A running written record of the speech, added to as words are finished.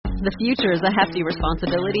The future is a hefty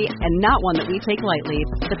responsibility and not one that we take lightly.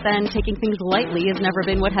 But then, taking things lightly has never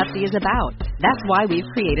been what Hefty is about. That's why we've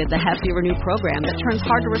created the Hefty Renew program that turns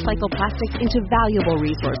hard-to-recycle plastics into valuable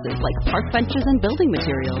resources like park benches and building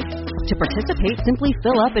materials. To participate, simply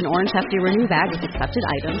fill up an orange Hefty Renew bag with accepted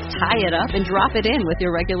items, tie it up, and drop it in with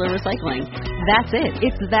your regular recycling. That's it.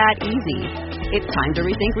 It's that easy. It's time to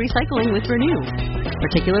rethink recycling with Renew.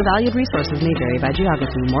 Particular valued resources may vary by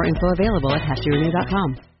geography. More info available at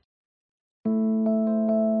heftyrenew.com.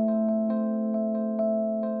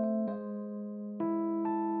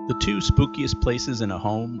 The two spookiest places in a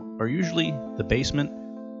home are usually the basement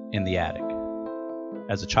and the attic.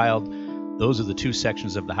 As a child, those are the two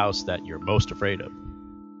sections of the house that you're most afraid of.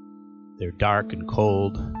 They're dark and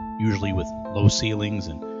cold, usually with low ceilings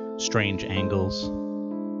and strange angles,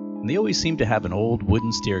 and they always seem to have an old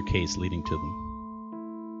wooden staircase leading to them.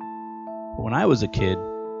 But when I was a kid,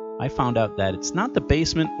 I found out that it's not the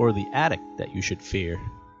basement or the attic that you should fear.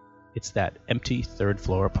 It's that empty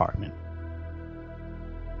third-floor apartment.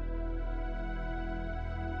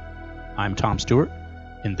 I'm Tom Stewart,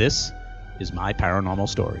 and this is my paranormal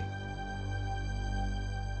story.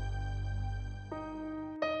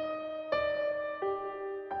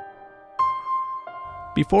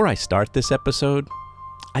 Before I start this episode,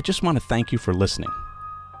 I just want to thank you for listening.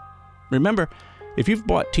 Remember, if you've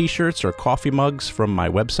bought t-shirts or coffee mugs from my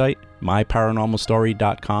website,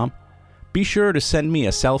 myparanormalstory.com, be sure to send me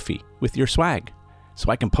a selfie with your swag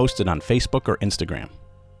so I can post it on Facebook or Instagram.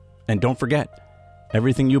 And don't forget,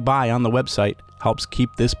 everything you buy on the website helps keep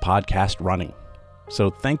this podcast running. So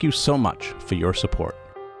thank you so much for your support.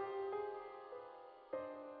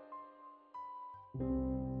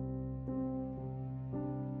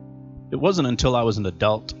 It wasn't until I was an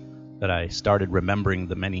adult that I started remembering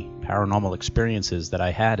the many paranormal experiences that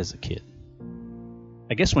I had as a kid.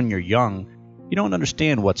 I guess when you're young, you don't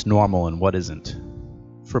understand what's normal and what isn't.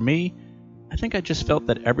 For me, I think I just felt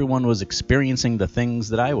that everyone was experiencing the things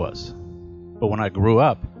that I was. But when I grew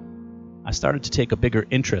up, I started to take a bigger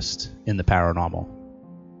interest in the paranormal.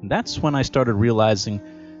 And that's when I started realizing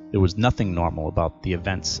there was nothing normal about the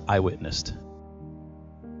events I witnessed.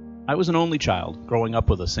 I was an only child, growing up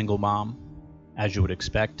with a single mom. As you would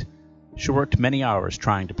expect, she worked many hours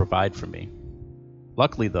trying to provide for me.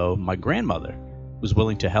 Luckily, though, my grandmother was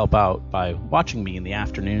willing to help out by watching me in the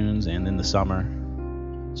afternoons and in the summer.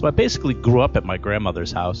 So I basically grew up at my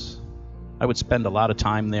grandmother's house. I would spend a lot of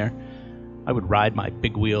time there. I would ride my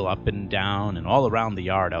big wheel up and down and all around the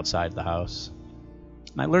yard outside the house.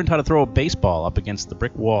 And I learned how to throw a baseball up against the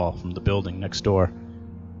brick wall from the building next door.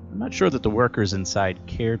 I'm not sure that the workers inside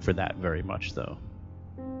cared for that very much, though.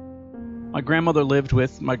 My grandmother lived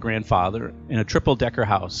with my grandfather in a triple-decker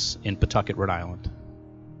house in Pawtucket, Rhode Island.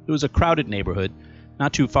 It was a crowded neighborhood,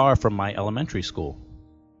 not too far from my elementary school.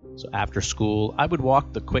 So after school, I would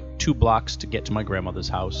walk the quick 2 blocks to get to my grandmother's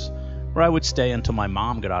house, where I would stay until my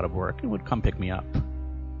mom got out of work and would come pick me up.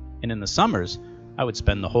 And in the summers, I would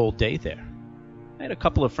spend the whole day there. I had a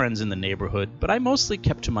couple of friends in the neighborhood, but I mostly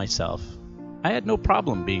kept to myself. I had no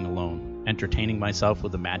problem being alone, entertaining myself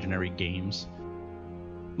with imaginary games.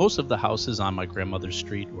 Most of the houses on my grandmother's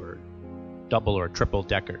street were double or triple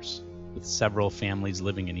deckers, with several families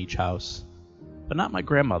living in each house. But not my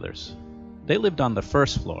grandmother's. They lived on the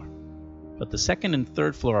first floor, but the second and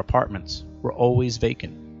third floor apartments were always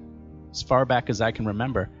vacant. As far back as I can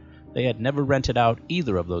remember, they had never rented out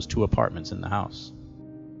either of those 2 apartments in the house.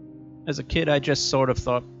 As a kid, I just sort of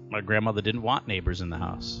thought my grandmother didn't want neighbors in the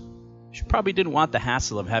house. She probably didn't want the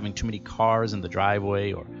hassle of having too many cars in the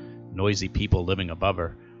driveway or noisy people living above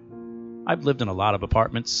her. I've lived in a lot of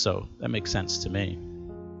apartments, so that makes sense to me.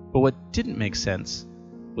 But what didn't make sense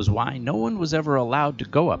was why no one was ever allowed to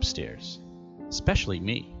go upstairs, especially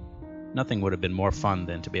me. Nothing would have been more fun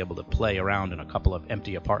than to be able to play around in a couple of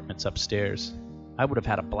empty apartments upstairs. I would have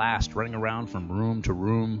had a blast running around from room to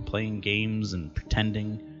room, playing games and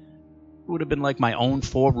pretending. It would have been like my own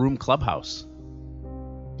 4-room clubhouse.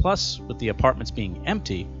 Plus, with the apartments being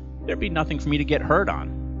empty, there'd be nothing for me to get hurt on.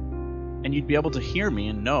 And you'd be able to hear me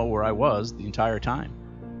and know where I was the entire time.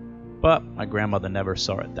 But my grandmother never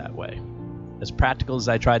saw it that way. As practical as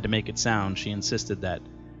I tried to make it sound, she insisted that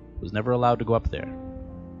I was never allowed to go up there.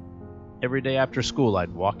 Every day after school,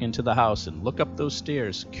 I'd walk into the house and look up those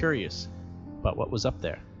stairs, curious about what was up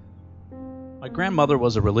there. My grandmother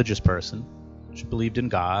was a religious person. She believed in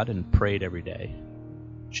God and prayed every day.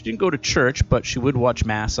 She didn't go to church, but she would watch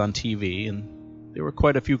Mass on TV, and there were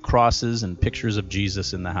quite a few crosses and pictures of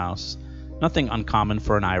Jesus in the house. Nothing uncommon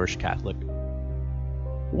for an Irish Catholic.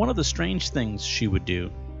 One of the strange things she would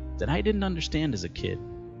do that I didn't understand as a kid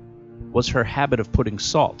was her habit of putting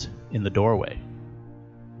salt in the doorway.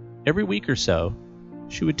 Every week or so,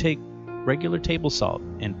 she would take regular table salt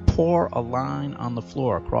and pour a line on the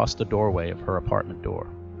floor across the doorway of her apartment door.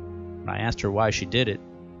 When I asked her why she did it,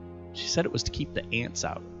 she said it was to keep the ants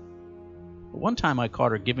out. But one time I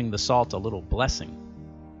caught her giving the salt a little blessing.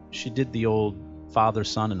 She did the old Father,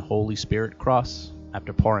 Son, and Holy Spirit cross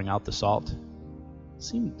after pouring out the salt. It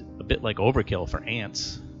seemed a bit like overkill for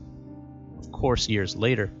ants. Of course, years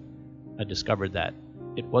later, I discovered that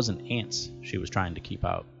it wasn't ants she was trying to keep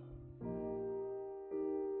out.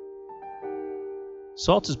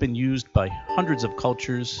 Salt has been used by hundreds of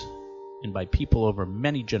cultures and by people over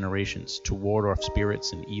many generations to ward off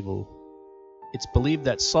spirits and evil. It's believed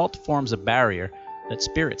that salt forms a barrier that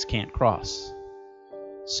spirits can't cross.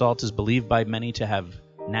 Salt is believed by many to have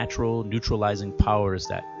natural neutralizing powers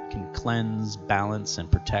that can cleanse, balance, and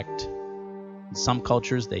protect. In some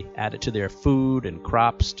cultures, they add it to their food and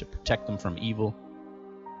crops to protect them from evil.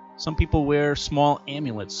 Some people wear small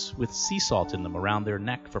amulets with sea salt in them around their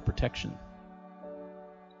neck for protection.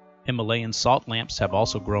 Himalayan salt lamps have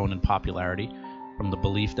also grown in popularity from the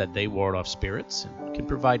belief that they ward off spirits and can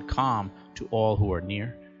provide calm to all who are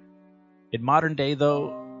near. In modern day,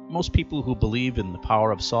 though, most people who believe in the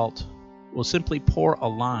power of salt will simply pour a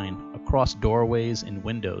line across doorways and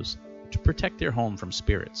windows to protect their home from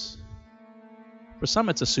spirits. For some,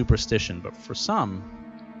 it's a superstition, but for some,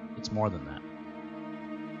 it's more than that.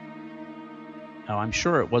 Now, I'm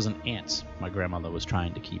sure it wasn't ants my grandmother was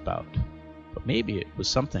trying to keep out, but maybe it was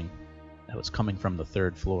something that was coming from the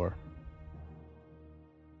third floor.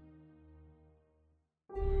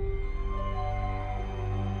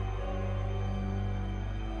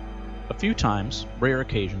 A few times, rare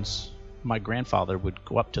occasions, my grandfather would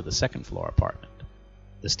go up to the second floor apartment.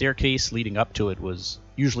 The staircase leading up to it was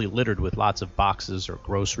usually littered with lots of boxes or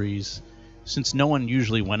groceries. Since no one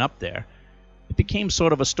usually went up there, it became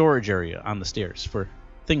sort of a storage area on the stairs for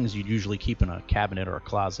things you'd usually keep in a cabinet or a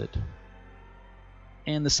closet.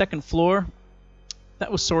 And the second floor,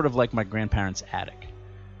 that was sort of like my grandparents' attic.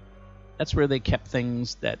 That's where they kept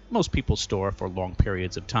things that most people store for long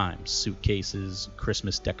periods of time: suitcases,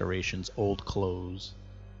 Christmas decorations, old clothes.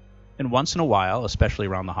 And once in a while, especially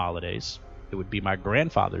around the holidays, it would be my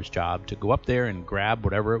grandfather's job to go up there and grab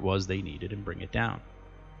whatever it was they needed and bring it down.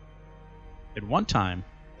 At one time,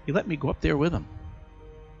 he let me go up there with him.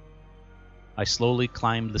 I slowly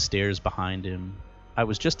climbed the stairs behind him. I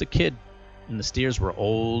was just a kid, and the stairs were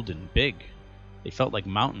old and big. They felt like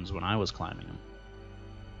mountains when I was climbing them.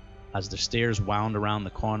 As the stairs wound around the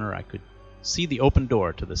corner, I could see the open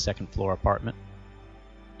door to the second floor apartment.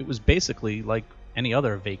 It was basically like any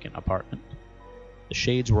other vacant apartment. The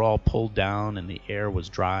shades were all pulled down and the air was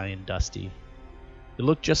dry and dusty. It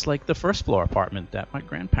looked just like the first floor apartment that my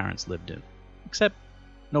grandparents lived in, except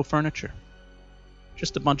no furniture.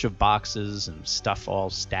 Just a bunch of boxes and stuff all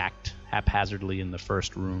stacked haphazardly in the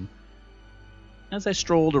first room. As I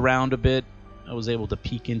strolled around a bit, I was able to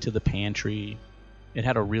peek into the pantry. It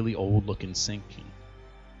had a really old-looking sink and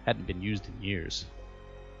hadn't been used in years.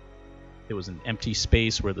 There was an empty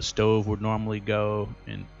space where the stove would normally go,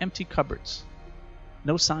 and empty cupboards.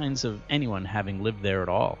 No signs of anyone having lived there at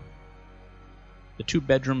all. The two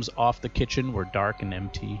bedrooms off the kitchen were dark and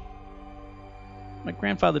empty. My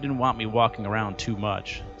grandfather didn't want me walking around too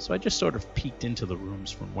much, so I just sort of peeked into the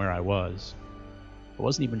rooms from where I was. I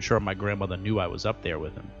wasn't even sure my grandmother knew I was up there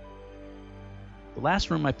with him. The last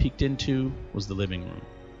room I peeked into was the living room.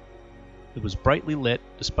 It was brightly lit,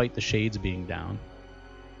 despite the shades being down.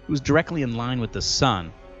 It was directly in line with the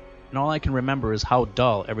sun, and all I can remember is how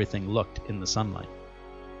dull everything looked in the sunlight.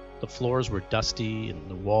 The floors were dusty, and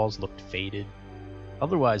the walls looked faded.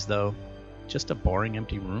 Otherwise, though, just a boring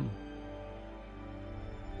empty room.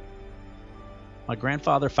 My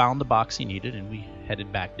grandfather found the box he needed, and we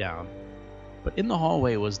headed back down. But in the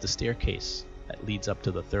hallway was the staircase that leads up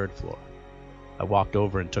to the third floor. I walked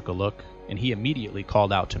over and took a look, and he immediately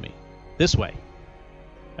called out to me, "This way."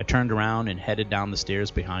 I turned around and headed down the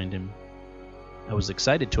stairs behind him. I was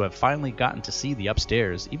excited to have finally gotten to see the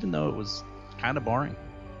upstairs, even though it was kind of boring.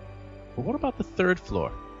 But what about the third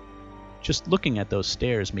floor? Just looking at those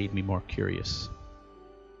stairs made me more curious.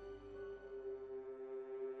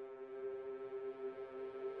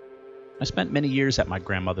 I spent many years at my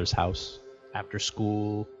grandmother's house, after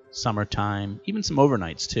school, summertime, even some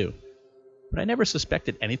overnights too. But I never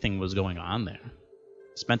suspected anything was going on there.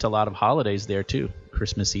 Spent a lot of holidays there too,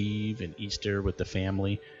 Christmas Eve and Easter with the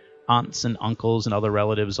family, aunts and uncles and other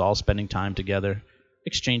relatives all spending time together,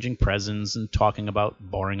 exchanging presents and talking about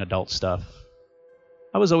boring adult stuff.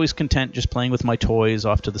 I was always content just playing with my toys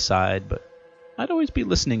off to the side, but I'd always be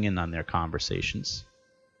listening in on their conversations.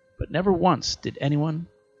 But never once did anyone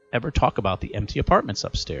ever talk about the empty apartments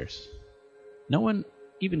upstairs. No one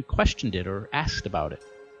even questioned it or asked about it,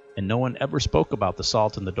 and no one ever spoke about the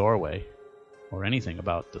salt in the doorway or anything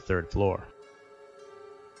about the third floor.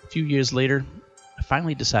 A few years later, I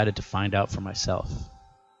finally decided to find out for myself.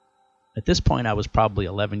 At this point, I was probably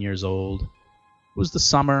 11 years old. It was the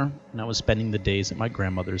summer, and I was spending the days at my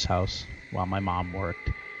grandmother's house while my mom worked.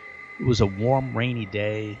 It was a warm, rainy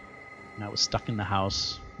day, and I was stuck in the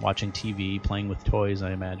house, watching TV, playing with toys,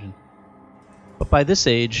 I imagine. But by this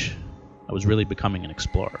age, I was really becoming an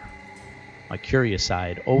explorer. My curious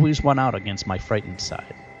side always won out against my frightened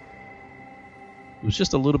side. It was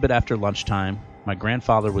just a little bit after lunchtime. My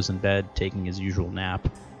grandfather was in bed, taking his usual nap.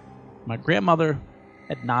 My grandmother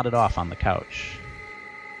had nodded off on the couch.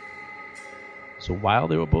 So while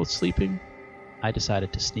they were both sleeping, I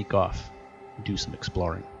decided to sneak off and do some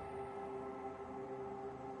exploring.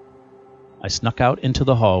 I snuck out into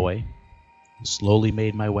the hallway and slowly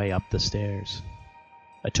made my way up the stairs.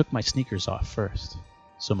 I took my sneakers off first,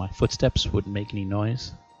 so my footsteps wouldn't make any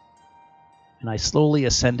noise. And I slowly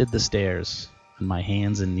ascended the stairs on my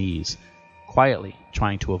hands and knees, quietly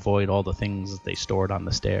trying to avoid all the things they stored on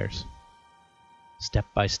the stairs. Step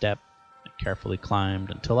by step, I carefully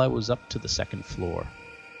climbed until I was up to the second floor,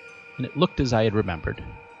 and it looked as I had remembered.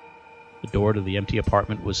 The door to the empty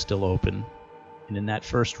apartment was still open, and in that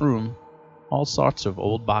first room, all sorts of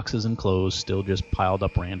old boxes and clothes still just piled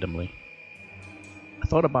up randomly. I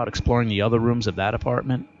thought about exploring the other rooms of that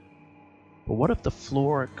apartment, but what if the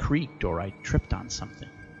floor creaked or I tripped on something?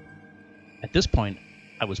 At this point,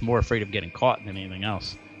 I was more afraid of getting caught than anything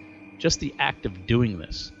else. Just the act of doing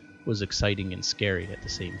this was exciting and scary at the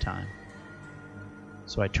same time.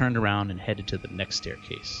 So I turned around and headed to the next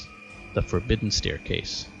staircase, the forbidden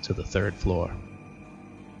staircase to the third floor.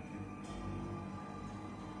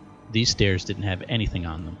 These stairs didn't have anything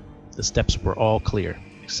on them. The steps were all clear,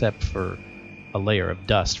 except for a layer of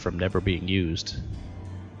dust from never being used.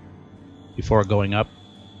 Before going up,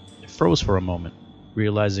 I froze for a moment,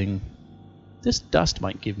 realizing this dust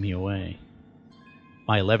might give me away.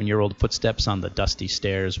 My 11-year-old footsteps on the dusty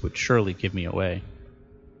stairs would surely give me away.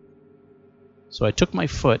 So I took my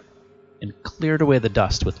foot and cleared away the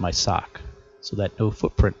dust with my sock so that no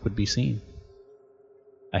footprint would be seen.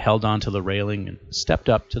 I held on to the railing and stepped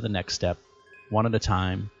up to the next step, one at a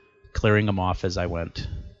time, clearing them off as I went,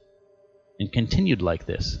 and continued like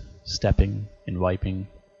this, stepping and wiping,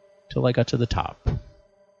 till I got to the top.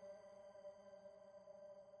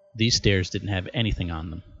 These stairs didn't have anything on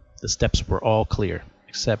them. The steps were all clear,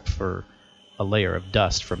 except for a layer of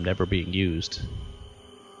dust from never being used.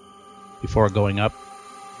 Before going up,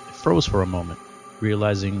 I froze for a moment,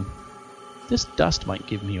 realizing this dust might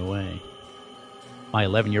give me away. My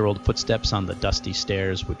 11-year-old footsteps on the dusty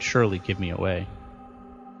stairs would surely give me away.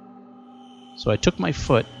 So I took my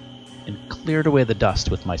foot and cleared away the dust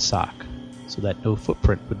with my sock so that no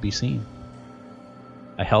footprint would be seen.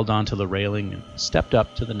 I held on to the railing and stepped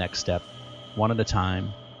up to the next step, one at a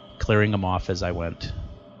time, clearing them off as I went,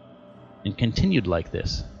 and continued like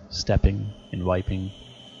this, stepping and wiping,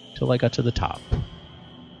 till I got to the top.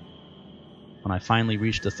 When I finally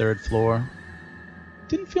reached the third floor, it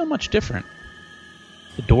didn't feel much different.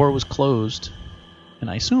 The door was closed, and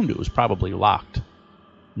I assumed it was probably locked,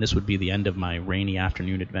 and this would be the end of my rainy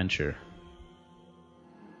afternoon adventure.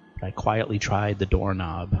 But I quietly tried the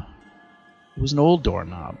doorknob. It was an old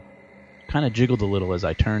doorknob. It kind of jiggled a little as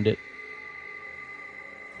I turned it.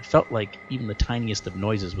 I felt like even the tiniest of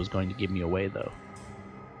noises was going to give me away, though.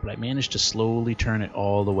 But I managed to slowly turn it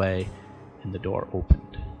all the way, and the door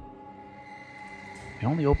opened. I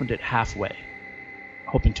only opened it halfway,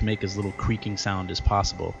 hoping to make as little creaking sound as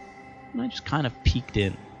possible, and I just kind of peeked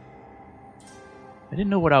in. I didn't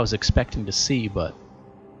know what I was expecting to see, but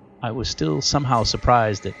I was still somehow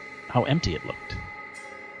surprised at how empty it looked.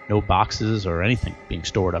 No boxes or anything being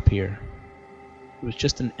stored up here. It was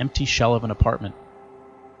just an empty shell of an apartment.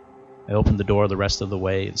 I opened the door the rest of the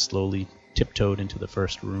way and slowly tiptoed into the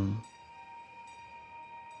first room.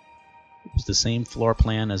 It was the same floor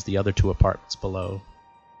plan as the other two apartments below,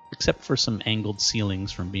 except for some angled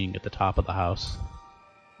ceilings from being at the top of the house.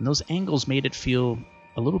 And those angles made it feel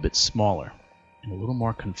a little bit smaller and a little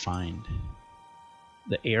more confined.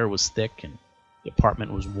 The air was thick and the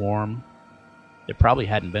apartment was warm. There probably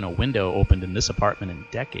hadn't been a window opened in this apartment in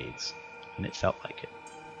decades, and it felt like it.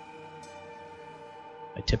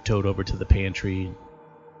 I tiptoed over to the pantry,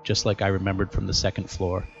 just like I remembered from the second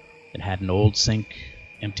floor. It had an old sink,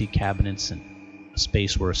 empty cabinets, and a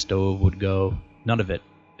space where a stove would go, none of it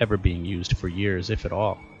ever being used for years, if at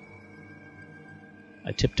all.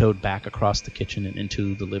 I tiptoed back across the kitchen and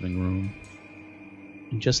into the living room.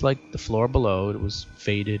 And just like the floor below, it was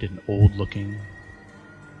faded and old-looking.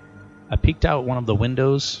 I peeked out one of the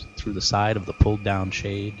windows through the side of the pulled-down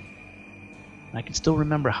shade, and I can still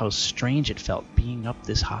remember how strange it felt being up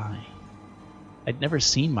this high. I'd never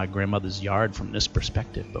seen my grandmother's yard from this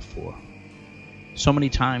perspective before. So many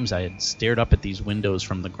times I had stared up at these windows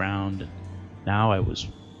from the ground, and now I was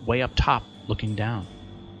way up top looking down.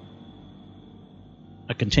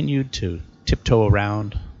 I continued to tiptoe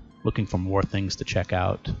around, looking for more things to check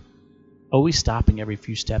out, always stopping every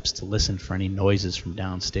few steps to listen for any noises from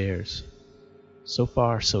downstairs. So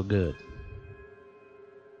far, so good.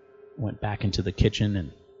 I went back into the kitchen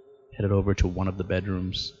and headed over to one of the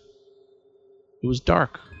bedrooms. It was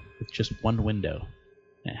dark, with just one window,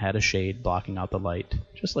 and it had a shade blocking out the light,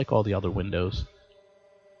 just like all the other windows.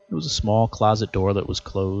 There was a small closet door that was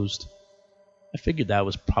closed. I figured that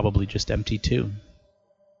was probably just empty too.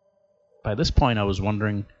 By this point, I was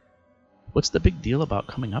wondering, what's the big deal about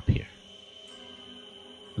coming up here?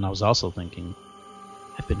 And I was also thinking,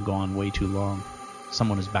 I've been gone way too long.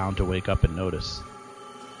 Someone is bound to wake up and notice.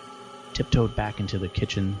 Tiptoed back into the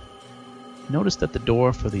kitchen, noticed that the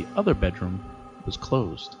door for the other bedroom was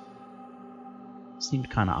closed. It seemed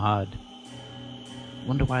kind of odd. I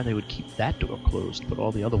wonder why they would keep that door closed, but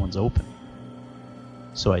all the other ones open.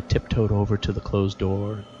 So I tiptoed over to the closed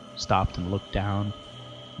door, stopped and looked down,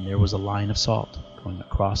 and there was a line of salt going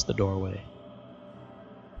across the doorway.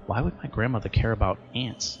 Why would my grandmother care about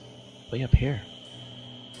ants way up here?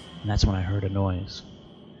 And that's when I heard a noise.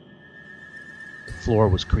 The floor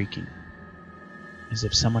was creaking, as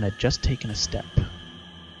if someone had just taken a step.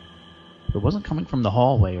 But it wasn't coming from the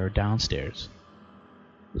hallway or downstairs.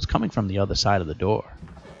 It was coming from the other side of the door.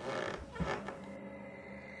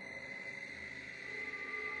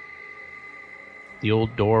 The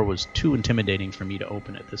old door was too intimidating for me to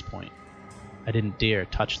open at this point. I didn't dare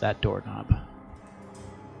touch that doorknob.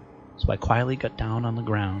 So I quietly got down on the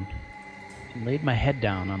ground and laid my head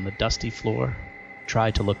down on the dusty floor,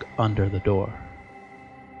 tried to look under the door.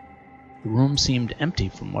 The room seemed empty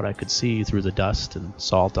from what I could see through the dust and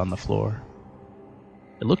salt on the floor.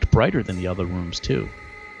 It looked brighter than the other rooms, too.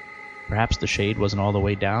 Perhaps the shade wasn't all the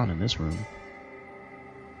way down in this room.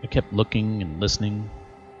 I kept looking and listening,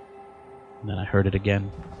 and then I heard it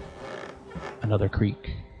again. Another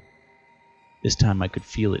creak. This time I could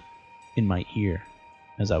feel it in my ear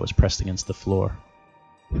as I was pressed against the floor.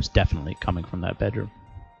 It was definitely coming from that bedroom.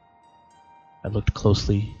 I looked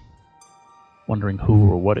closely, wondering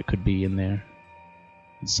who or what it could be in there,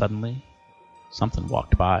 and suddenly, something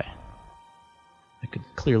walked by. I could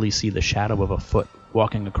clearly see the shadow of a foot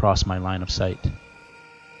walking across my line of sight.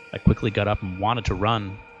 I quickly got up and wanted to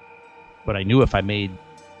run, but I knew if I made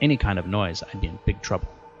any kind of noise, I'd be in big trouble.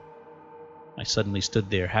 I suddenly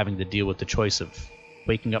stood there having to deal with the choice of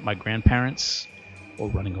waking up my grandparents or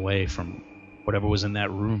running away from whatever was in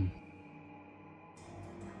that room.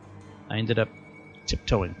 I ended up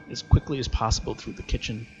tiptoeing as quickly as possible through the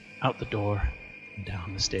kitchen, out the door, and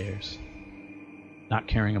down the stairs, not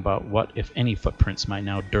caring about what, if any, footprints my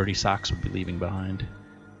now dirty socks would be leaving behind.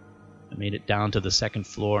 I made it down to the second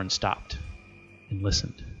floor and stopped and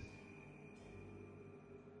listened.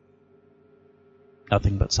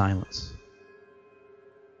 Nothing but silence.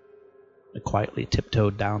 I quietly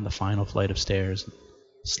tiptoed down the final flight of stairs and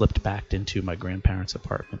slipped back into my grandparents'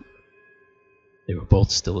 apartment. They were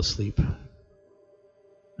both still asleep.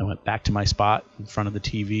 I went back to my spot in front of the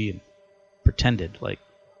TV and pretended like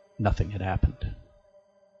nothing had happened.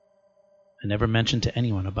 I never mentioned to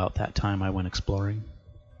anyone about that time I went exploring,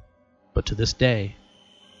 but to this day,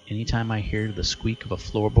 anytime I hear the squeak of a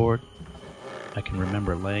floorboard, I can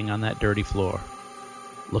remember laying on that dirty floor,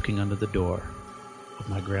 looking under the door of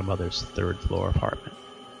my grandmother's third-floor apartment.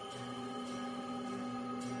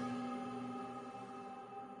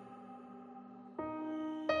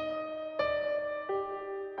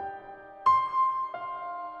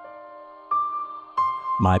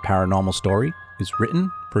 My Paranormal Story is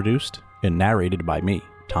written, produced, and narrated by me,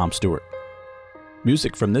 Tom Stewart.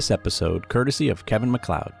 Music from this episode courtesy of Kevin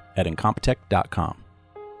MacLeod at Incompetech.com.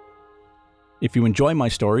 If you enjoy my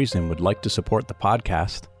stories and would like to support the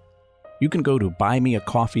podcast, you can go to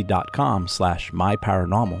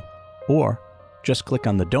buymeacoffee.com/myparanormal or just click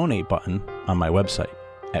on the donate button on my website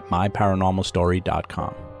at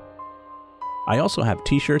myparanormalstory.com. I also have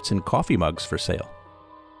t-shirts and coffee mugs for sale.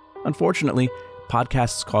 Unfortunately,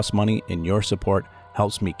 podcasts cost money and your support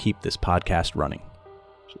helps me keep this podcast running.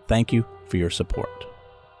 So thank you for your support.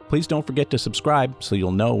 Please don't forget to subscribe so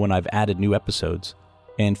you'll know when I've added new episodes.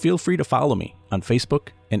 And feel free to follow me on Facebook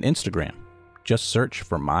and Instagram. Just search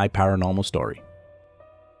for My Paranormal Story.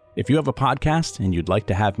 If you have a podcast and you'd like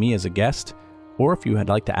to have me as a guest, Or if you would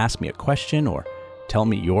like to ask me a question or tell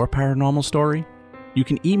me your paranormal story, you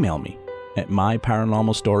can email me at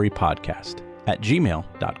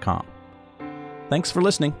myparanormalstorypodcast@gmail.com. Thanks for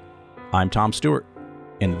listening. I'm Tom Stewart,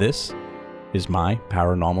 and this is My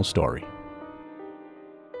Paranormal Story.